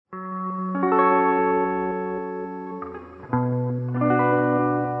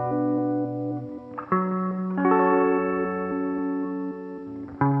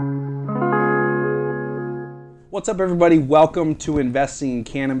What's up, everybody? Welcome to Investing in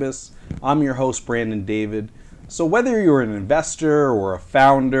Cannabis. I'm your host, Brandon David. So whether you're an investor or a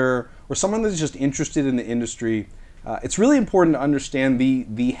founder or someone that's just interested in the industry, it's really important to understand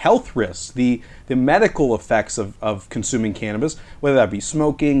the health risks, the medical effects of consuming cannabis, whether that be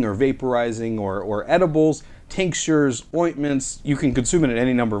smoking or vaporizing or edibles, tinctures, ointments. You can consume it in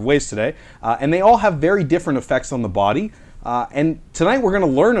any number of ways today. And they all have very different effects on the body. And tonight we're going to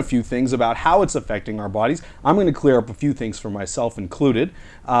learn a few things about how it's affecting our bodies. I'm going to clear up a few things for myself included.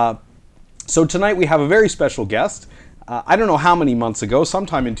 So tonight we have a very special guest. I don't know how many months ago,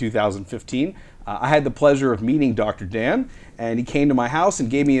 sometime in 2015, I had the pleasure of meeting Dr. Dan, and he came to my house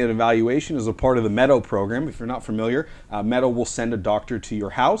and gave me an evaluation as a part of the Meadow program. If you're not familiar, Meadow will send a doctor to your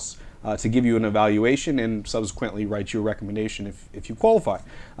house to give you an evaluation and subsequently write you a recommendation if you qualify.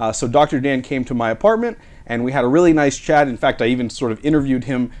 So Dr. Dan came to my apartment and we had a really nice chat. In fact, I even sort of interviewed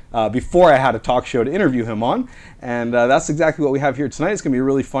him before I had a talk show to interview him on. And that's exactly what we have here tonight. It's going to be a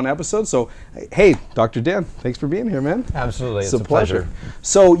really fun episode. So, hey, Dr. Dan, thanks for being here, man. Absolutely. It's a pleasure.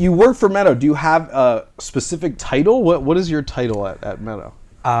 So you work for Meadow. Do you have a specific title? What is your title at Meadow?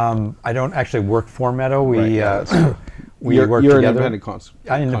 I don't actually work for Meadow. We you're work an together.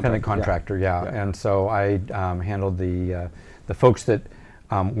 independent Contractor, yeah. And so I handle the folks that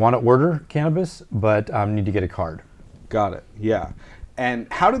want to order cannabis but need to get a card. Got it. Yeah. And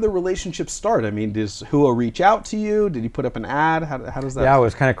how did the relationship start? I mean, does Hua reach out to you? Did he put up an ad? How does that? Yeah, it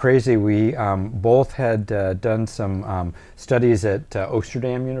was kind of crazy. We both had done some studies at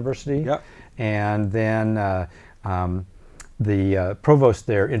Oosterdam University. Yep. And then the provost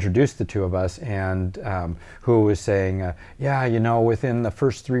there introduced the two of us, and who was saying, yeah, you know, within the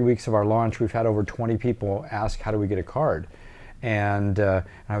first 3 weeks of our launch, we've had over 20 people ask, how do we get a card? And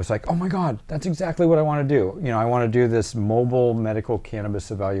I was like, oh my God, that's exactly what I want to do. You know, I want to do this mobile medical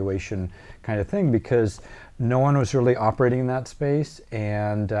cannabis evaluation kind of thing, because no one was really operating in that space.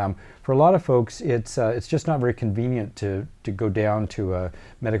 And for a lot of folks, it's just not very convenient to go down to a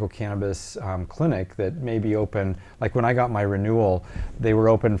medical cannabis clinic that may be open. Like when I got my renewal, they were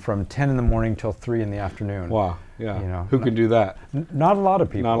open from 10 in the morning till 3 in the afternoon. Wow, yeah. You know, who can do that? Not a lot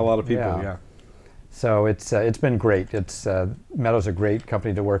of people. Not a lot of people, yeah. So it's been great. Meadow's a great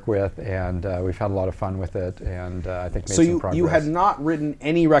company to work with, and we've had a lot of fun with it, and I think made some progress. So you had not written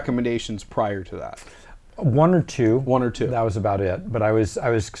any recommendations prior to that? One or two. One or two. That was about it. But I was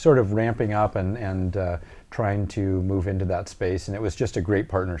sort of ramping up and trying to move into that space, and it was just a great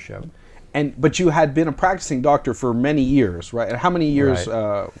partnership. But you had been a practicing doctor for many years, right? And how many years?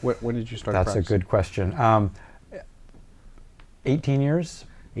 Right. When did you start? That's practicing? a good question. 18 years.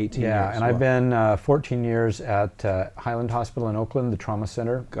 18 yeah, years. And I've been 14 years at Highland Hospital in Oakland, the trauma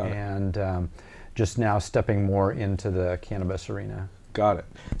center, and just now stepping more into the cannabis arena. Got it.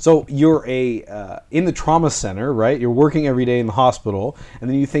 So you're in the trauma center, right? You're working every day in the hospital, and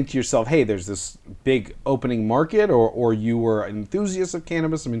then you think to yourself, hey, there's this big opening market, or you were an enthusiast of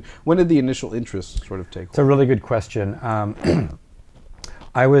cannabis? I mean, when did the initial interest sort of take hold? It's a really good question.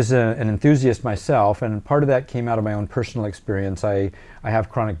 I was an enthusiast myself, and part of that came out of my own personal experience. I have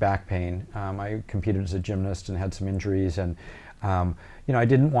chronic back pain. I competed as a gymnast and had some injuries, and you know, I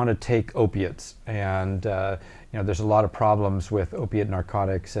didn't want to take opiates. And you know, there's a lot of problems with opiate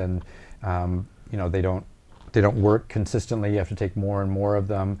narcotics, and you know, they don't work consistently. You have to take more and more of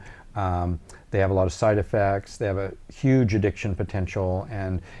them. They have a lot of side effects. They have a huge addiction potential,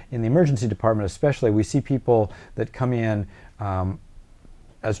 and in the emergency department especially, we see people that come in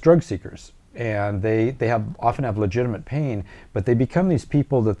as drug seekers, and they often have legitimate pain, but they become these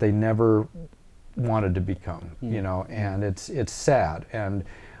people that they never wanted to become, you know, and it's sad, and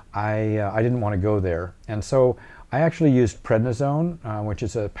I didn't want to go there, and so I actually used prednisone, which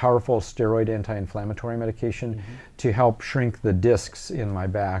is a powerful steroid anti-inflammatory medication, to help shrink the discs in my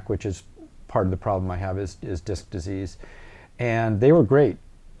back, which is part of the problem I have is disc disease, and they were great.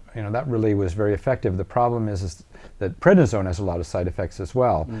 You know, that really was very effective. The problem is that prednisone has a lot of side effects as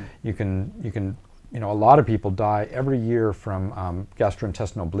well. You can, you know, a lot of people die every year from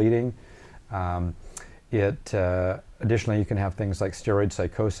gastrointestinal bleeding. Additionally, you can have things like steroid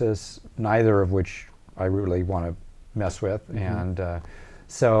psychosis, neither of which I really want to mess with. And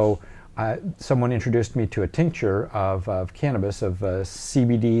so someone introduced me to a tincture of cannabis, of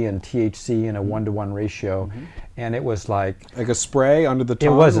CBD and THC in a 1-to-1 ratio, and it was like a spray under the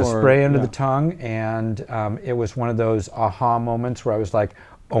tongue? It was a spray under the tongue, and it was one of those aha moments where I was like,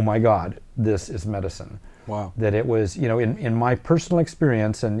 oh my God, this is medicine. Wow. That it was, you know, in my personal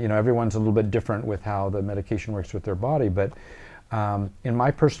experience, and you know, everyone's a little bit different with how the medication works with their body, but in my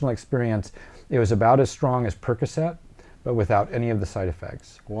personal experience, it was about as strong as Percocet, but without any of the side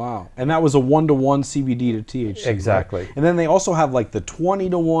effects. Wow. And that was a 1-to-1 CBD to THC. Exactly. Right? And then they also have like the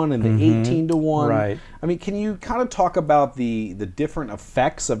 20-to-1 and the 18-to-1. Right. I mean, can you kind of talk about the different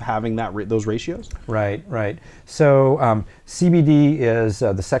effects of having those ratios? Right, right. So CBD is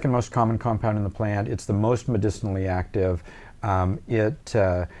the second most common compound in the plant. It's the most medicinally active. It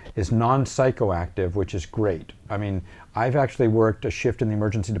is non-psychoactive, which is great. I mean, I've actually worked a shift in the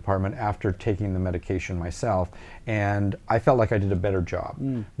emergency department after taking the medication myself, and I felt like I did a better job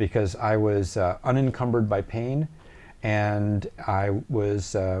because I was unencumbered by pain, and I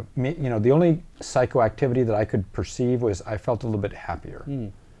was, the only psychoactivity that I could perceive was I felt a little bit happier.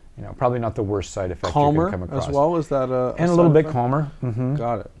 Probably not the worst side effect you can come across. As well? Is that and a little bit calmer.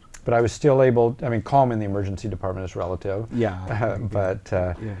 Got it. But I was still able, calm in the emergency department is relative. Yeah.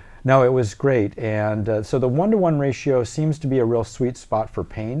 No, it was great. And so the 1-to-1 ratio seems to be a real sweet spot for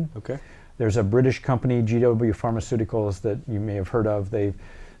pain. Okay. There's a British company, GW Pharmaceuticals, that you may have heard of. They've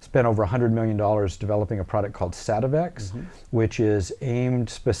spent over $100 million developing a product called Sativex, which is aimed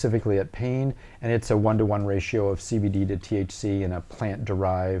specifically at pain. And it's a 1-to-1 ratio of CBD to THC in a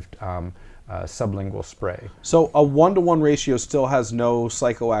plant-derived sublingual spray. So a 1-to-1 ratio still has no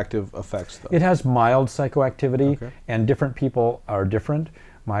psychoactive effects, though? It has mild psychoactivity, and different people are different.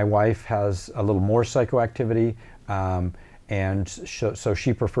 My wife has a little more psychoactivity, and so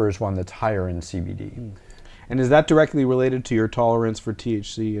she prefers one that's higher in CBD. And is that directly related to your tolerance for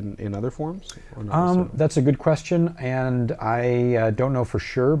THC in other forms? Or not that's a good question, and I don't know for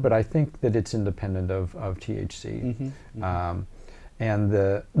sure, but I think that it's independent of THC.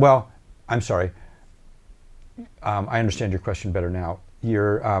 I'm sorry. I understand your question better now.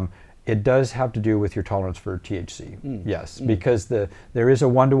 It does have to do with your tolerance for THC, yes, because there is a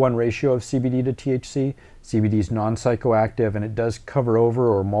 1-to-1 ratio of CBD to THC. CBD is non-psychoactive, and it does cover over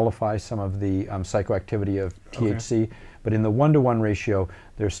or mollify some of the psychoactivity of THC. But in the 1-to-1 ratio,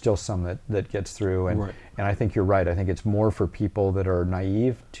 there's still some that gets through, and I think you're right. I think it's more for people that are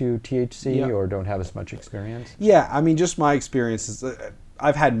naive to THC or don't have as much experience. Yeah, I mean, just my experience is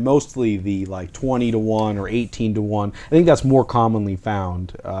I've had mostly the like 20-to-1 or 18-to-1. I think that's more commonly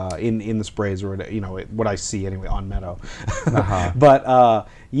found in the sprays, or what I see anyway on Meadow. But the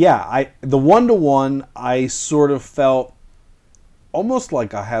 1-to-1, I sort of felt almost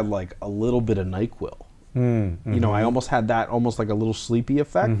like I had like a little bit of NyQuil. I almost had that, almost like a little sleepy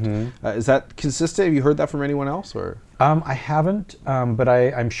effect. Is that consistent? Have you heard that from anyone else, or? I haven't, but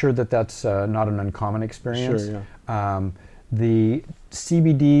I'm sure that's not an uncommon experience. Sure, yeah. The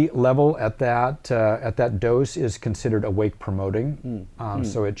CBD level at that dose is considered awake promoting,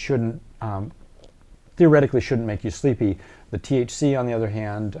 so it shouldn't, theoretically shouldn't make you sleepy. The THC, on the other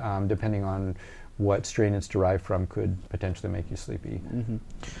hand, depending on what strain it's derived from, could potentially make you sleepy.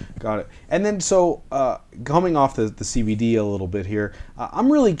 Got it. And then so coming off the CBD a little bit here,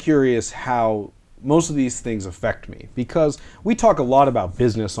 I'm really curious how most of these things affect me, because we talk a lot about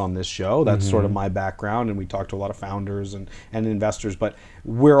business on this show. That's sort of my background, and we talk to a lot of founders and investors, but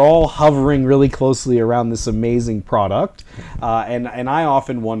we're all hovering really closely around this amazing product. And I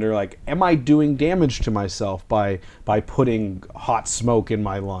often wonder, like, am I doing damage to myself by putting hot smoke in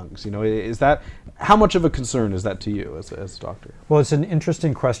my lungs? Is that, how much of a concern is that to you as a doctor? Well, it's an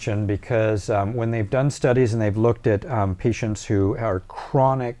interesting question, because when they've done studies and they've looked at patients who are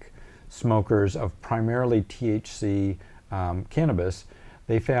chronic smokers of primarily THC cannabis,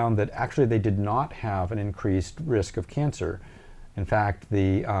 they found that actually they did not have an increased risk of cancer. In fact,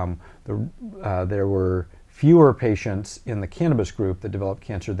 there were fewer patients in the cannabis group that developed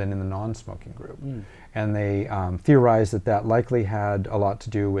cancer than in the non-smoking group. And they theorized that likely had a lot to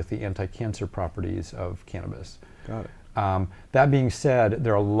do with the anti-cancer properties of cannabis. Got it. That being said,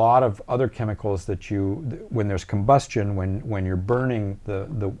 there are a lot of other chemicals that when there's combustion, when you're burning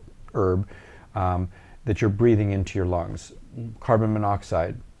the herb, that you're breathing into your lungs. Carbon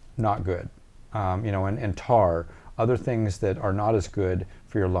monoxide, not good. And tar, other things that are not as good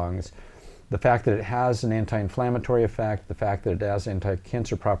for your lungs. The fact that it has an anti-inflammatory effect, the fact that it has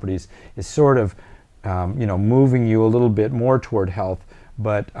anti-cancer properties is sort of, moving you a little bit more toward health.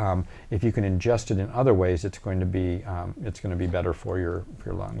 But if you can ingest it in other ways, it's going to be better for your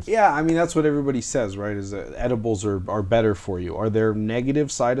lungs. Yeah, I mean, that's what everybody says, right? Is that edibles are better for you. Are there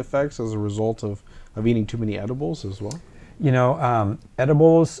negative side effects as a result of eating too many edibles as well?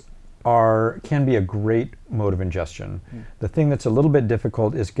 Edibles can be a great mode of ingestion. The thing that's a little bit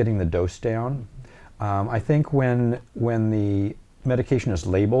difficult is getting the dose down. I think when the medication is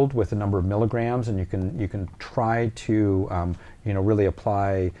labeled with a number of milligrams, and you can try to really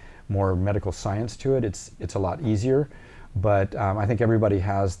apply more medical science to it, it's a lot easier. But I think everybody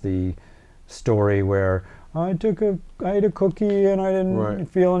has the story where, I ate a cookie and I didn't Right.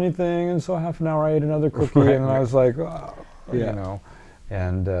 feel anything, and so half an hour I ate another cookie, Right, and I was like, oh, Yeah. you know,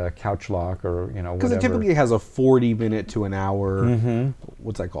 and couch lock or Because whatever. it typically has a 40-minute to an hour, Mhm.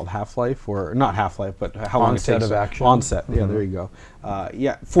 what's that called, half-life? Or not half-life, but how long Onset it takes. of action. Onset, yeah, there you go.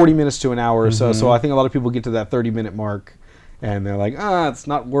 Yeah, 40 minutes to an hour or so. So I think a lot of people get to that 30-minute mark, and they're like, it's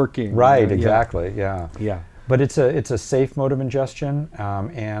not working. Right, Yeah. exactly, yeah. Yeah. But it's a safe mode of ingestion,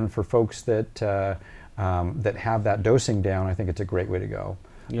 and for folks that that have that dosing down, I think it's a great way to go.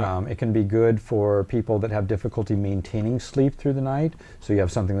 Yeah. It can be good for people that have difficulty maintaining sleep through the night. So you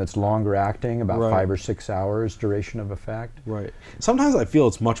have something that's longer acting, about Right. 5 or 6 hours duration of effect. Right. Sometimes I feel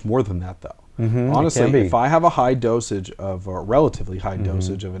it's much more than that, though. It Honestly, can be. if I have a high dosage of, or relatively high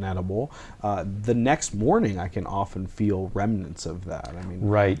dosage of an edible, the next morning I can often feel remnants of that. I mean,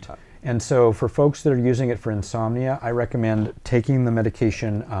 Right. And so for folks that are using it for insomnia, I recommend taking the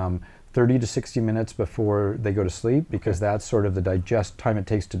medication 30 to 60 minutes before they go to sleep, because that's sort of the time it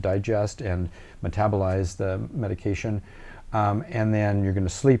takes to digest and metabolize the medication. And then you're going to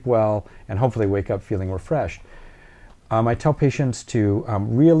sleep well and hopefully wake up feeling refreshed. I tell patients to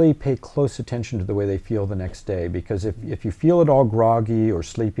really pay close attention to the way they feel the next day, because if you feel at all groggy or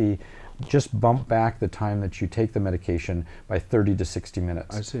sleepy, just bump back the time that you take the medication by 30 to 60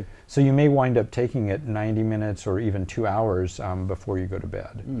 minutes. I see. So you may wind up taking it 90 minutes or even 2 hours before you go to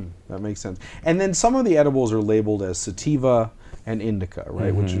bed. That makes sense. And then some of the edibles are labeled as sativa and indica,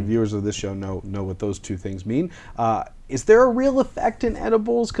 right? Which viewers of this show know what those two things mean. Is there a real effect in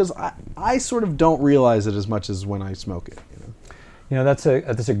edibles? Because I sort of don't realize it as much as when I smoke it. You know, that's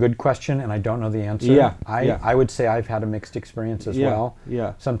a good question, and I don't know the answer. Yeah, I would say I've had a mixed experience as well.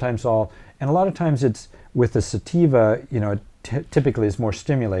 Yeah. Sometimes and a lot of times it's with the sativa, you know, it typically is more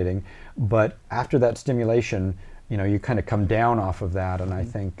stimulating, but after that stimulation, you know, you kind of come down off of that, and I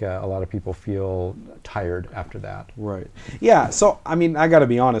think a lot of people feel tired after that. Right. Yeah. So, I mean, I got to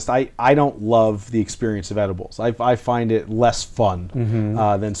be honest. I don't love the experience of edibles. I find it less fun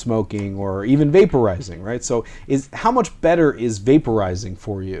than smoking or even vaporizing. Right. So, how much better is vaporizing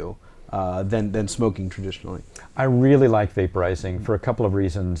for you than smoking traditionally? I really like vaporizing for a couple of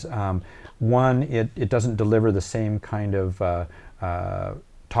reasons. One, it doesn't deliver the same kind of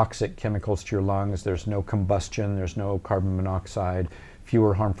toxic chemicals to your lungs. There's no combustion, there's no carbon monoxide,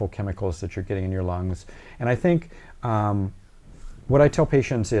 fewer harmful chemicals that you're getting in your lungs. And I think what I tell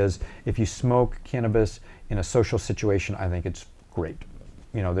patients is, if you smoke cannabis in a social situation, I think it's great.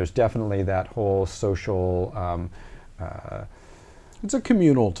 You know, there's definitely that whole social It's a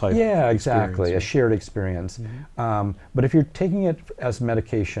communal type. yeah, exactly, a experience. shared experience. But if you're taking it as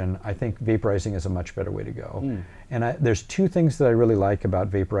medication, I think vaporizing is a much better way to go. And there's two things that I really like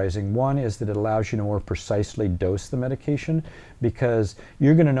about vaporizing. One is that it allows you to more precisely dose the medication, because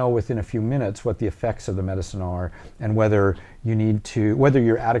you're going to know within a few minutes what the effects of the medicine are, and whether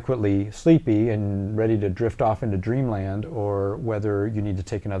you're adequately sleepy and ready to drift off into dreamland, or whether you need to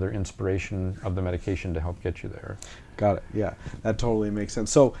take another inspiration of the medication to help get you there. Got it. Yeah, that totally makes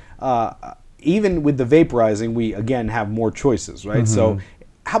sense. So even with the vaporizing, we again have more choices, right? So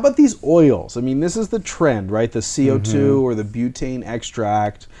how about these oils? I mean, this is the trend, right? The CO2 or the butane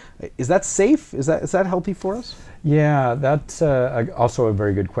extract. Is that safe? Is that healthy for us? Yeah, that's also a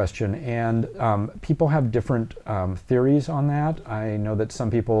very good question. And people have different theories on that. I know that some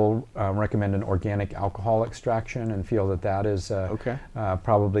people recommend an organic alcohol extraction and feel that that is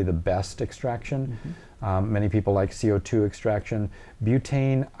probably the best extraction. Many people like CO2 extraction.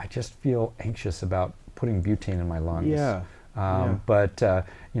 Butane, I just feel anxious about putting butane in my lungs. Yeah. But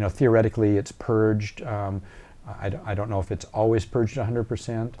you know, theoretically, it's purged. I don't know if it's always purged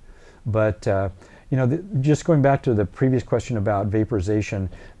 100%, but you know, just going back to the previous question about vaporization,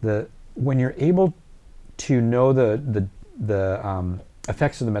 when you're able to know the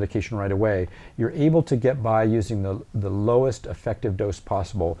effects of the medication right away, you're able to get by using the lowest effective dose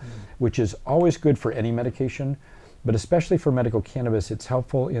possible, which is always good for any medication, but especially for medical cannabis, it's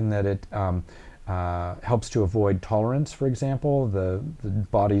helpful in that it helps to avoid tolerance, for example, the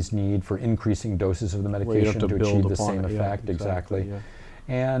body's need for increasing doses of the medication to achieve the same effect. Exactly. Yeah.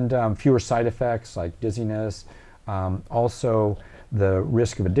 And fewer side effects like dizziness. Also, the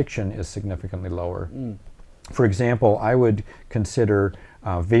risk of addiction is significantly lower. For example, I would consider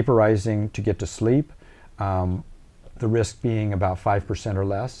vaporizing to get to sleep, the risk being about 5% or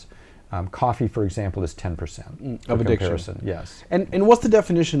less. Coffee, for example, is 10% of addiction. Comparison. Yes. And what's the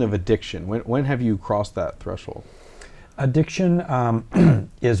definition of addiction? When have you crossed that threshold? Addiction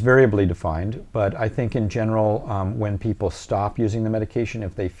is variably defined, but I think in general, when people stop using the medication,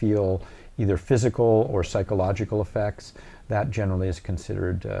 if they feel either physical or psychological effects, that generally is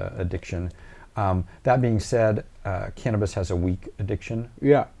considered addiction. That being said, cannabis has a weak addiction.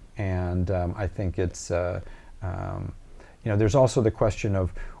 Yeah. And I think it's, there's also the question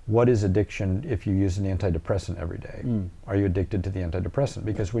of what is addiction if you use an antidepressant every day? Are you addicted to the antidepressant?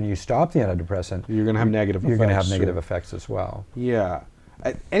 Because when you stop the antidepressant, you're going to have negative effects. You're going to have negative effects as well. Yeah.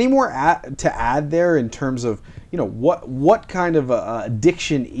 Any more to add there in terms of, what kind of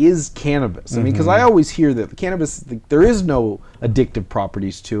addiction is cannabis? I mean, because I always hear that the cannabis, there is no addictive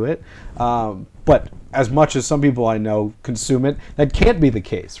properties to it. But as much as some people I know consume it, that can't be the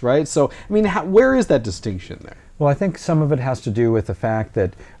case, right? So, I mean, where is that distinction there? Well, I think some of it has to do with the fact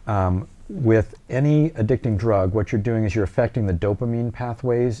that with any addicting drug, what you're doing is you're affecting the dopamine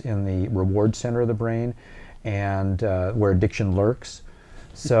pathways in the reward center of the brain, and where addiction lurks.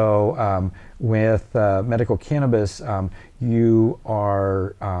 So with medical cannabis, you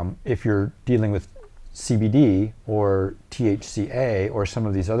are, if you're dealing with CBD or THCA or some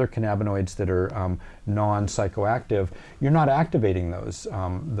of these other cannabinoids that are non-psychoactive, you're not activating those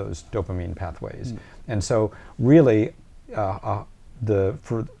dopamine pathways. And so really,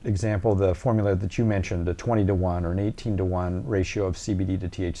 for example, the formula that you mentioned, a 20-to-1 or an 18-to-1 ratio of CBD to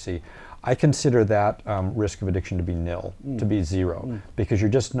THC, I consider that risk of addiction to be nil, to be zero, because you're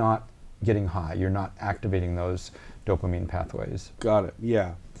just not getting high. You're not activating those dopamine pathways. Got it.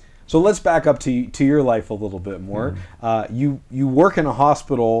 Yeah. So let's back up to your life a little bit more. You work in a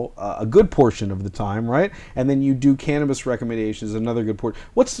hospital a good portion of the time, right? And then you do cannabis recommendations another good portion.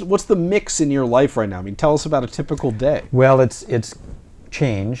 What's the mix in your life right now? I mean, tell us about a typical day. Well, it's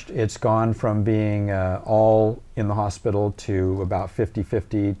changed. It's gone from being all in the hospital to about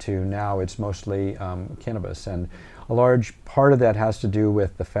 50-50 to now it's mostly cannabis. And a large part of that has to do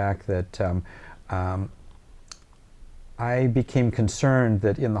with the fact that I became concerned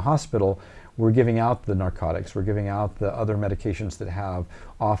that in the hospital we're giving out the narcotics, we're giving out the other medications that have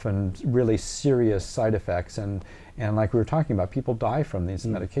often really serious side effects, and like we were talking about, people die from these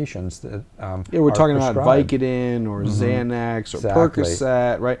medications that we're talking prescribed. about Vicodin or Xanax or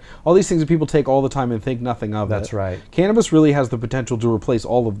Percocet, right? All these things that people take all the time and think nothing of. That's right. Cannabis really has the potential to replace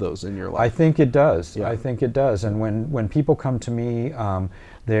all of those in your life. I think it does. Yeah. I think it does. And when people come to me,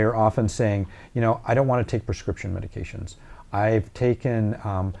 they're often saying, I don't want to take prescription medications. I've taken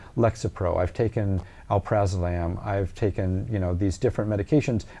Lexapro, I've taken Alprazolam, I've taken these different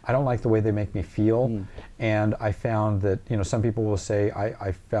medications. I don't like the way they make me feel, and I found that some people will say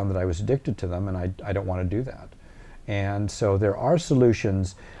I found that I was addicted to them, and I don't want to do that. And so there are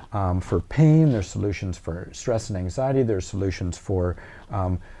solutions for pain. There's solutions for stress and anxiety. There's solutions for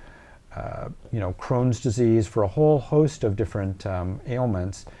Crohn's disease, for a whole host of different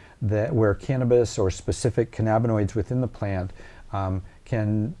ailments where cannabis or specific cannabinoids within the plant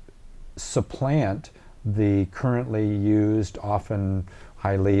can supplant the currently used, often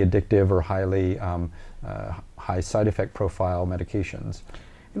highly addictive or highly high side effect profile medications.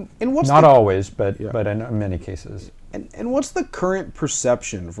 And what's not always, but in many cases. And what's the current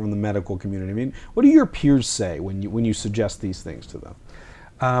perception from the medical community? I mean, what do your peers say when you suggest these things to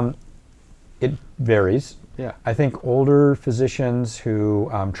them? It varies. Yeah. I think older physicians who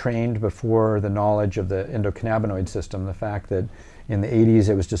trained before the knowledge of the endocannabinoid system, the fact that in the 80s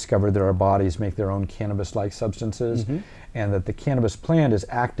it was discovered that our bodies make their own cannabis-like substances, and that the cannabis plant is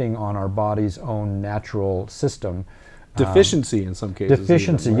acting on our body's own natural system. Deficiency in some cases.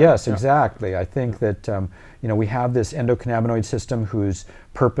 Deficiency, even, right? Yes, exactly. I think that we have this endocannabinoid system whose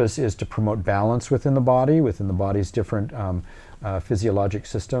purpose is to promote balance within the body's different physiologic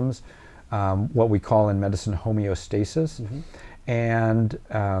systems. What we call in medicine homeostasis. And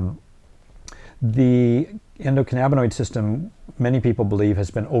the endocannabinoid system, many people believe, has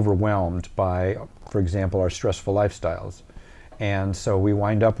been overwhelmed by, for example, our stressful lifestyles. And so we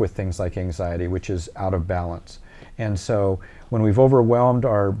wind up with things like anxiety, which is out of balance. And so when we've overwhelmed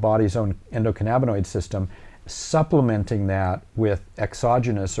our body's own endocannabinoid system, supplementing that with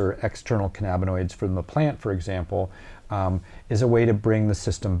exogenous or external cannabinoids from the plant, for example, is a way to bring the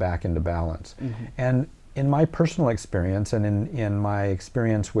system back into balance. And in my personal experience and in my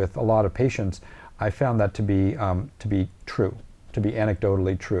experience with a lot of patients, I found that to be true, to be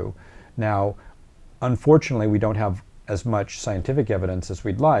anecdotally true. Now, unfortunately, we don't have as much scientific evidence as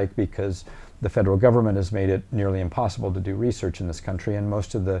we'd like because the federal government has made it nearly impossible to do research in this country, and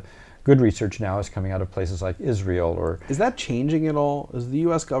most of the good research now is coming out of places like Israel. Or is that changing at all? Is the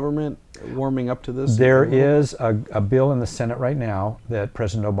U.S. government warming up to this? There is a bill in the Senate right now that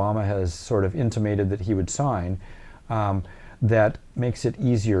President Obama has sort of intimated that he would sign that makes it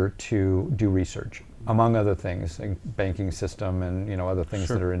easier to do research, among other things, like banking system and other things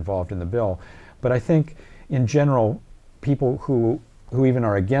that are involved in the bill. But I think in general, people who who even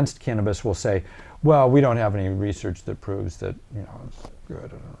are against cannabis will say, well, we don't have any research that proves that, you know, it's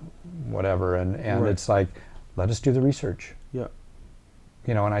good or whatever. And Right. it's like, let us do the research. Yeah.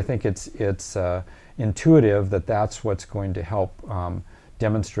 You know, and I think it's intuitive that that's what's going to help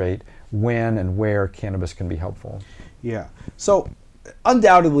demonstrate when and where cannabis can be helpful. Yeah. So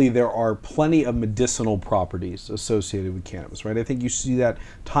undoubtedly there are plenty of medicinal properties associated with cannabis, right? I think you see that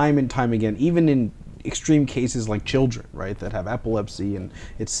time and time again, even in extreme cases like children, right, that have epilepsy and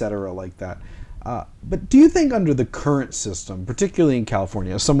et cetera like that. But do you think under the current system, particularly in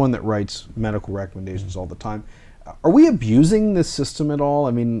California, as someone that writes medical recommendations all the time, are we abusing this system at all?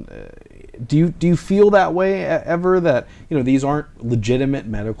 I mean, do you feel that way ever, that, you know, these aren't legitimate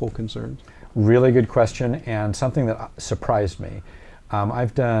medical concerns? Really good question, and something that surprised me.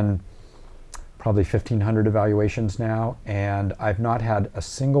 I've done probably 1,500 evaluations now, and I've not had a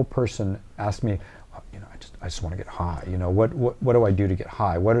single person ask me, you know, I just want to get high. You know, what do I do to get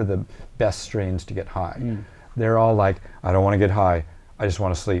high? What are the best strains to get high? They're all like, I don't want to get high, I just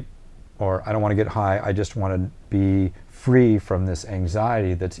want to sleep. Or I don't want to get high, I just want to be free from this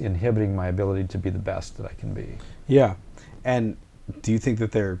anxiety that's inhibiting my ability to be the best that I can be. Yeah. And do you think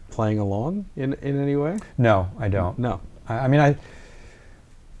that they're playing along in any way? No, I don't. No. I mean,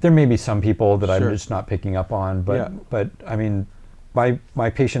 there may be some people that Sure. I'm just not picking up on, but Yeah. but I mean, my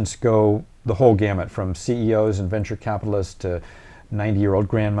patients go the whole gamut, from CEOs and venture capitalists to 90-year-old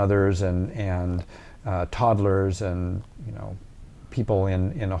grandmothers and toddlers, and, you know, people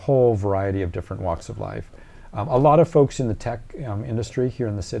in a whole variety of different walks of life. A lot of folks in the tech industry here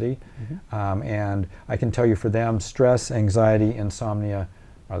in the city, and I can tell you, for them, stress, anxiety, insomnia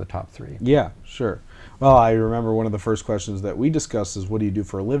are the top three. Yeah, sure. Well, I remember one of the first questions that we discussed is, what do you do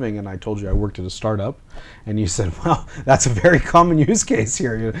for a living? And I told you I worked at a startup. And you said, well, that's a very common use case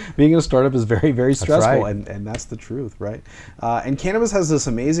here. You know, being in a startup is very, very stressful. right. And that's the truth, right? And cannabis has this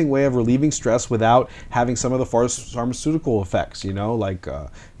amazing way of relieving stress without having some of the pharmaceutical effects, you know, like,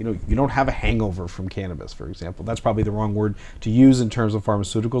 you know, you don't have a hangover from cannabis, for example. That's probably the wrong word to use in terms of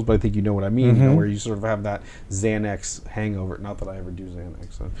pharmaceuticals, but I think you know what I mean, you know, where you sort of have that Xanax hangover. Not that I ever do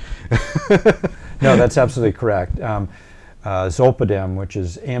Xanax. So. No, that's absolutely correct. Zolpidem, which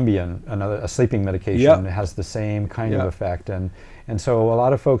is Ambien, a sleeping medication, Yep. has the same kind Yep. of effect, and so a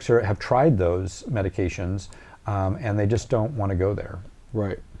lot of folks have tried those medications, and they just don't want to go there.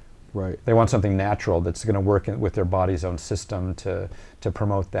 Right, right. They want something natural that's going to work with their body's own system to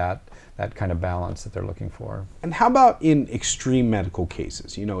promote that kind of balance that they're looking for. And how about in extreme medical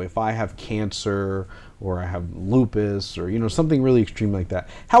cases? You know, if I have cancer or I have lupus or, you know, something really extreme like that,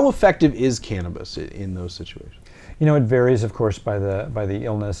 how effective is cannabis in those situations? You know, it varies, of course, by the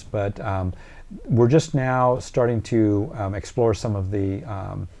illness, but we're just now starting to explore some of the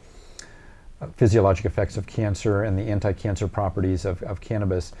physiologic effects of cancer and the anti-cancer properties of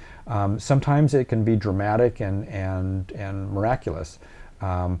cannabis. Sometimes it can be dramatic and miraculous.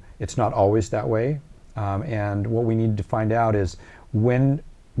 It's not always that way, and what we need to find out is when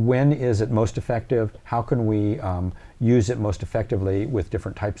is it most effective? How can we use it most effectively with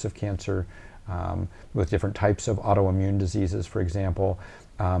different types of cancer, with different types of autoimmune diseases, for example.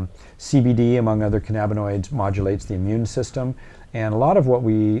 CBD, among other cannabinoids, modulates the immune system, and a lot of what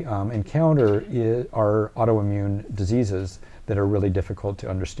we encounter are autoimmune diseases that are really difficult to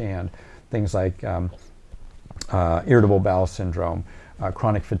understand. Things like irritable bowel syndrome,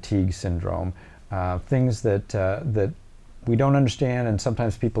 chronic fatigue syndrome, things that we don't understand, and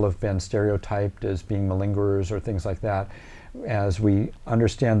sometimes people have been stereotyped as being malingerers or things like that. As we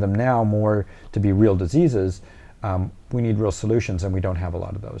understand them now more to be real diseases, we need real solutions, and we don't have a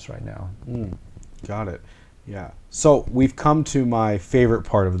lot of those right now. Got it. Yeah. So we've come to my favorite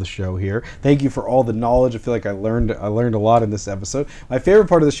part of the show here. Thank you for all the knowledge. I feel like I learned a lot in this episode. My favorite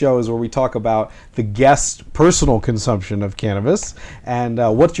part of the show is where we talk about the guest's personal consumption of cannabis and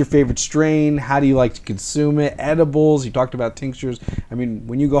what's your favorite strain, how do you like to consume it, edibles. You talked about tinctures. I mean,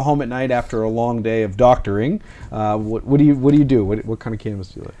 when you go home at night after a long day of doctoring, what do you do? What kind of cannabis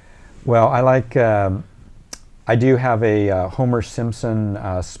do you like? Well, I like. I do have a Homer Simpson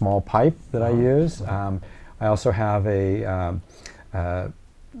small pipe that I use. I also have the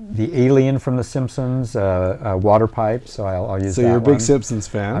Alien from The Simpsons water pipe, so I'll use that. So you're a big one. Simpsons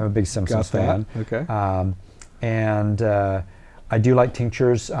fan. I'm a big Simpsons fan. Okay. And I do like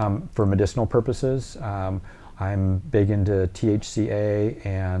tinctures for medicinal purposes. I'm big into THCA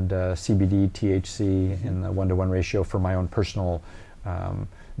and CBD THC in the 1-to-1 ratio for my own personal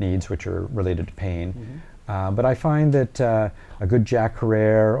needs, which are related to pain. But I find that a good Jack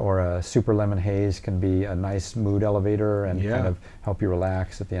Herer or a Super Lemon Haze can be a nice mood elevator and kind of help you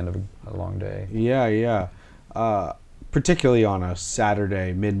relax at the end of a long day. Yeah, yeah. particularly on a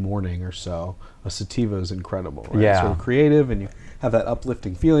Saturday mid-morning or so, a sativa is incredible, right? Yeah. It's sort of creative, and you have that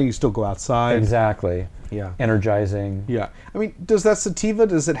uplifting feeling. You still go outside. Exactly. Yeah. Energizing. Yeah. I mean, does that sativa,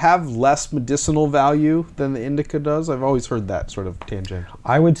 does it have less medicinal value than the indica does? I've always heard that sort of tangential.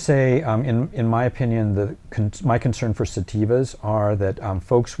 I would say, in my opinion, my concern for sativas are that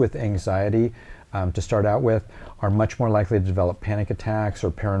folks with anxiety, to start out with, are much more likely to develop panic attacks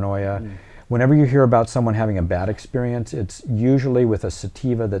or paranoia. Whenever you hear about someone having a bad experience, it's usually with a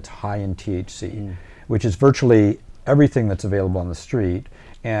sativa that's high in THC, which is virtually everything that's available on the street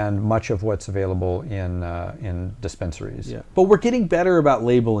and much of what's available in dispensaries. Yeah. But we're getting better about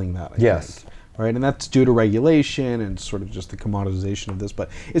labeling that, I Yes. think. Right, and that's due to regulation and sort of just the commoditization of this. But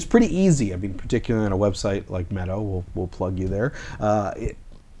it's pretty easy. I mean, particularly on a website like Meadow, we'll plug you there.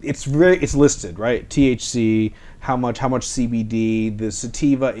 It's listed, right? THC, how much CBD, the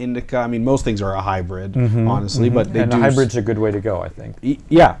sativa, indica. I mean, most things are a hybrid, honestly, but they and do. a hybrid's a good way to go, I think.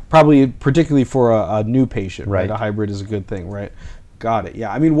 Yeah, probably particularly for a new patient, right? Right. A hybrid is a good thing, right? Got it.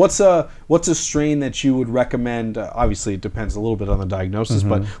 Yeah. I mean, what's a strain that you would recommend? Obviously, it depends a little bit on the diagnosis,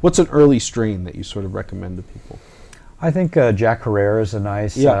 but what's an early strain that you sort of recommend to people? I think Jack Herrera is a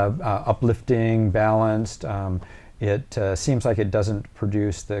nice, Yeah. uplifting, balanced. It seems like it doesn't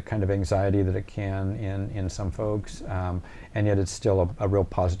produce the kind of anxiety that it can in some folks, and yet it's still a real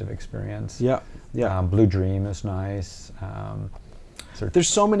positive experience. Yeah. Yeah. Blue Dream is nice. There's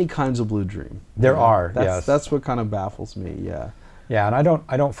so many kinds of Blue Dream. There are, That's, yes. That's what kind of baffles me. Yeah. Yeah, and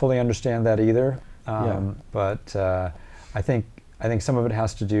I don't fully understand that either. Yeah. But I think some of it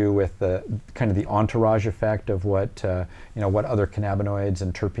has to do with the kind of the entourage effect of what what other cannabinoids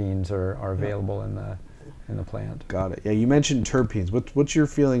and terpenes are available in the plant. Got it. Yeah, you mentioned terpenes. What's your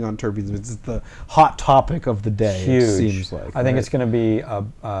feeling on terpenes? It's the hot topic of the day. Huge. It seems like. I think it's going to be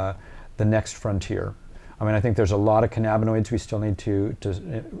the next frontier. I mean, I think there's a lot of cannabinoids we still need to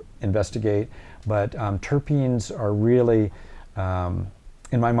investigate, but terpenes are really,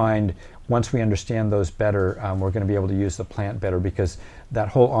 in my mind, once we understand those better, we're going to be able to use the plant better, because that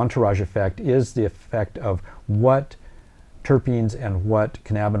whole entourage effect is the effect of what terpenes and what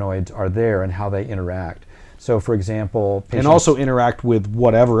cannabinoids are there and how they interact. So, for example, and also interact with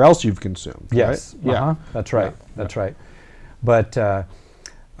whatever else you've consumed. Yes. Right? Yeah. That's right. Yeah. That's right. But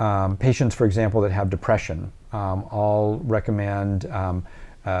patients, for example, that have depression, I'll recommend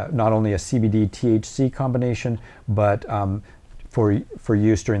not only a CBD-THC combination, but for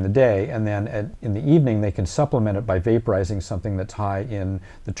use during the day, and then in the evening they can supplement it by vaporizing something that's high in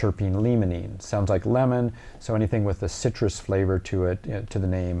the terpene limonene. Sounds like lemon, so anything with a citrus flavor to it, to the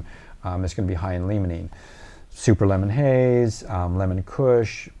name, is going to be high in limonene. Super Lemon Haze, Lemon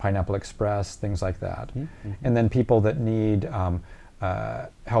Kush, Pineapple Express, things like that. Mm-hmm. And then people that need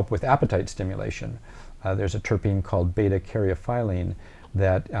help with appetite stimulation, there's a terpene called beta-caryophyllene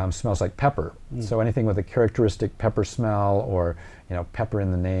that smells like pepper. So anything with a characteristic pepper smell, or pepper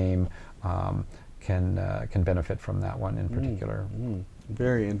in the name, can benefit from that one in particular.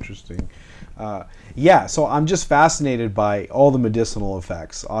 Very interesting. Yeah, so I'm just fascinated by all the medicinal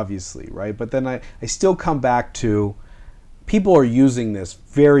effects, obviously, right? But then I still come back to, people are using this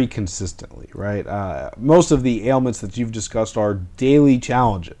very consistently, right? Most of the ailments that you've discussed are daily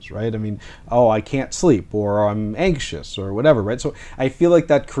challenges, right? I mean, oh, I can't sleep, or I'm anxious, or whatever, right? So I feel like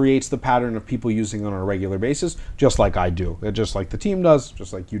that creates the pattern of people using on a regular basis, just like I do, just like the team does,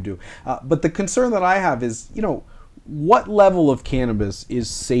 just like you do. But the concern that I have is, what level of cannabis is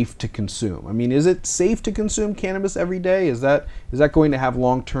safe to consume? I mean, is it safe to consume cannabis every day? Is that going to have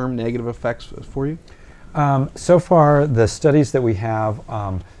long-term negative effects for you? So far, the studies that we have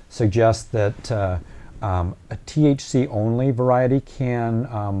suggest that a THC-only variety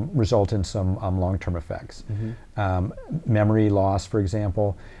can result in some long-term effects. Memory loss, for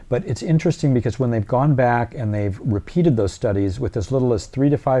example. But it's interesting because when they've gone back and they've repeated those studies with as little as 3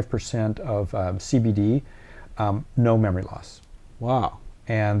 to 5% of CBD, no memory loss. Wow.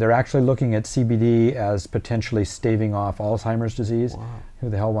 And they're actually looking at CBD as potentially staving off Alzheimer's disease. Wow. Who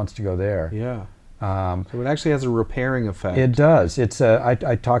the hell wants to go there? Yeah. So it actually has a repairing effect. It does.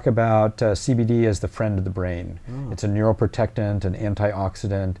 I talk about CBD as the friend of the brain. It's a neuroprotectant, an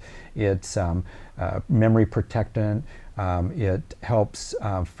antioxidant. It's memory protectant. It helps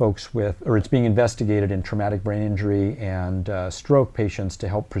folks with, or it's being investigated in traumatic brain injury and stroke patients to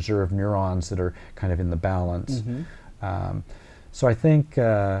help preserve neurons that are kind of in the balance. So I think,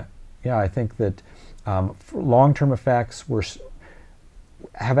 I think that long-term effects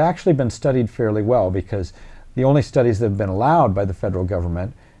have actually been studied fairly well, because the only studies that have been allowed by the federal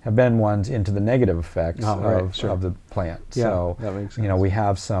government have been ones into the negative effects of the plant. Yeah, So that makes sense. we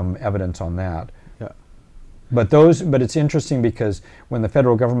have some evidence on that. Yeah. But it's interesting because when the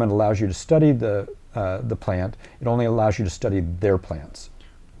federal government allows you to study the plant, it only allows you to study their plants.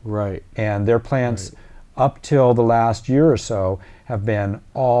 Right. And their plants, up till the last year or so, have been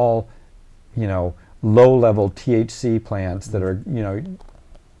all, low-level THC plants that are,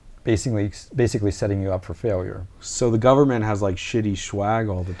 basically setting you up for failure. So the government has like shitty swag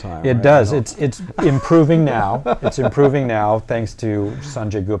all the time. It right? does. It's improving now. It's improving now thanks to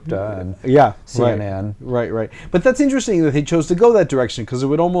Sanjay Gupta and CNN. Right. But that's interesting that they chose to go that direction, because it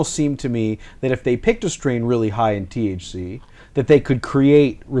would almost seem to me that if they picked a strain really high in THC, that they could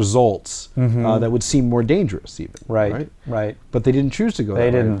create results that would seem more dangerous even. Right. But they didn't choose to go that way.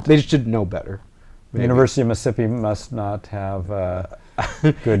 They didn't. They just didn't know better. The University of Mississippi must not have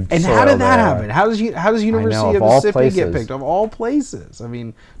good and soil how did that there. happen? How does University of Mississippi get picked? Of all places. I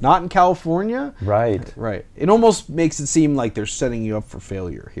mean, not in California. Right. It almost makes it seem like they're setting you up for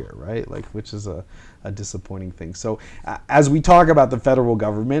failure here, right? Like, which is a disappointing thing. So as we talk about the federal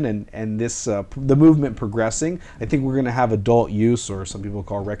government and this the movement progressing, I think we're going to have adult use, or some people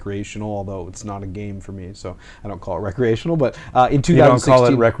call it recreational, although it's not a game for me, so I don't call it recreational. But in 2016, you don't call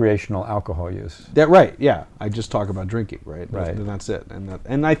it recreational alcohol use. Right? Yeah, I just talk about drinking, right? And that's it.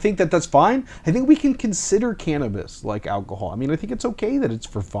 And I think that's fine. I think we can consider cannabis like alcohol. I mean, I think it's okay that it's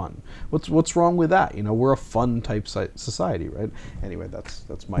for fun. What's wrong with that? We're a fun type society, right? Anyway,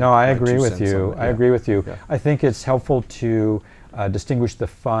 that's my. No, I my agree 2 with cents you. on it. I agree with you. Yeah. I think it's helpful to distinguish the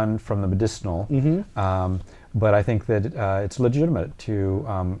fun from the medicinal. But I think that it's legitimate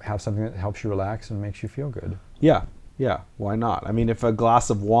to have something that helps you relax and makes you feel good. Yeah, why not? I mean, if a glass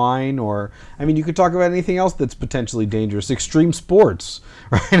of wine, or, I mean, you could talk about anything else that's potentially dangerous. Extreme sports,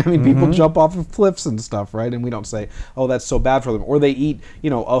 right? I mean, people jump off of cliffs and stuff, right? And we don't say, oh, that's so bad for them. Or they eat,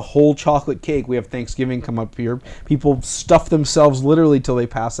 a whole chocolate cake. We have Thanksgiving come up here. People stuff themselves literally till they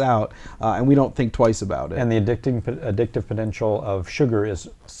pass out, and we don't think twice about it. And the addictive potential of sugar is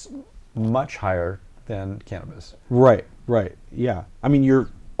much higher than cannabis. Right, yeah. I mean, you're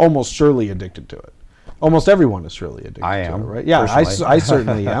almost surely addicted to it. Almost everyone is surely addicted I to am, it, right? Yeah, I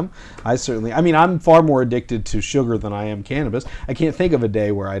certainly am. I mean, I'm far more addicted to sugar than I am cannabis. I can't think of a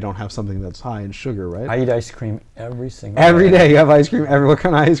day where I don't have something that's high in sugar, right? I eat ice cream every single Every day you have ice cream. What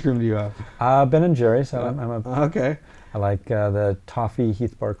kind of ice cream do you have? Ben and Jerry's. Okay. I like the toffee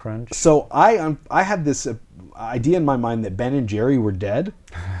Heath Bar Crunch. So I had this idea in my mind that Ben and Jerry were dead,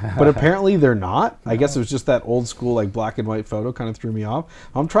 but apparently they're not. I guess it was just that old school like black and white photo kind of threw me off.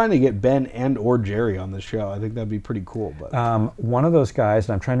 I'm trying to get Ben and or Jerry on the show. I think that'd be pretty cool. But one of those guys,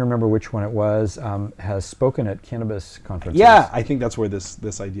 and I'm trying to remember which one it was, has spoken at cannabis conferences. Yeah, I think that's where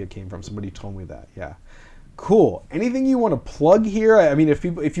this idea came from. Somebody told me that. Yeah. Cool. Anything you want to plug here? I mean, if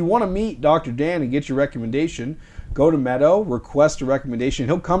you want to meet Dr. Dan and get your recommendation, go to Meadow, request a recommendation.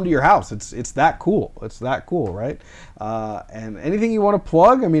 He'll come to your house. It's that cool. It's that cool, right? And anything you want to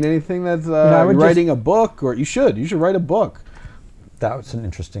plug? I mean, anything that's writing a book, or you should write a book. That was an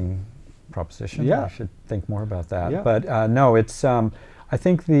interesting proposition. Yeah. I should think more about that. Yeah. But no, it's I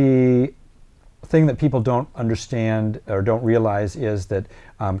think the thing that people don't understand or don't realize is that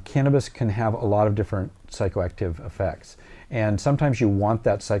cannabis can have a lot of different psychoactive effects. And sometimes you want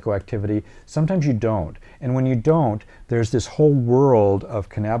that psychoactivity, sometimes you don't. And when you don't, there's this whole world of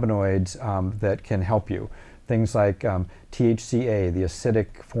cannabinoids that can help you. Things like THCA, the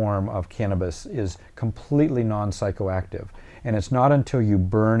acidic form of cannabis, is completely non-psychoactive. And it's not until you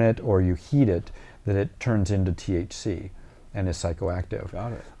burn it or you heat it that it turns into THC and is psychoactive.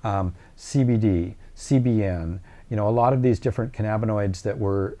 Got it. CBD, CBN, a lot of these different cannabinoids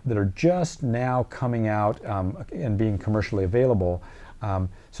that are just now coming out and being commercially available.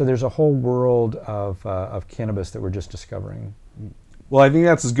 So there's a whole world of cannabis that we're just discovering. Well, I think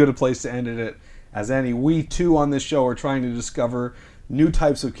that's as good a place to end it as any. We too on this show are trying to discover new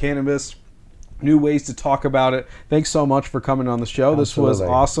types of cannabis, new ways to talk about it. Thanks so much for coming on the show. Absolutely. This was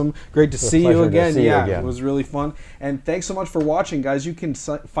awesome. Great to see you again. It was really fun. And thanks so much for watching, guys. You can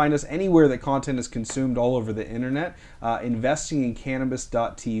find us anywhere that content is consumed all over the internet.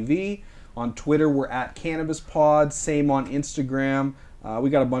 Investingincannabis.tv. On Twitter, we're at CannabisPod. Same on Instagram. We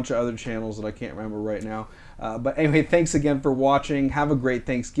got a bunch of other channels that I can't remember right now. But anyway, thanks again for watching. Have a great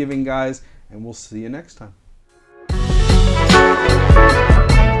Thanksgiving, guys, and we'll see you next time.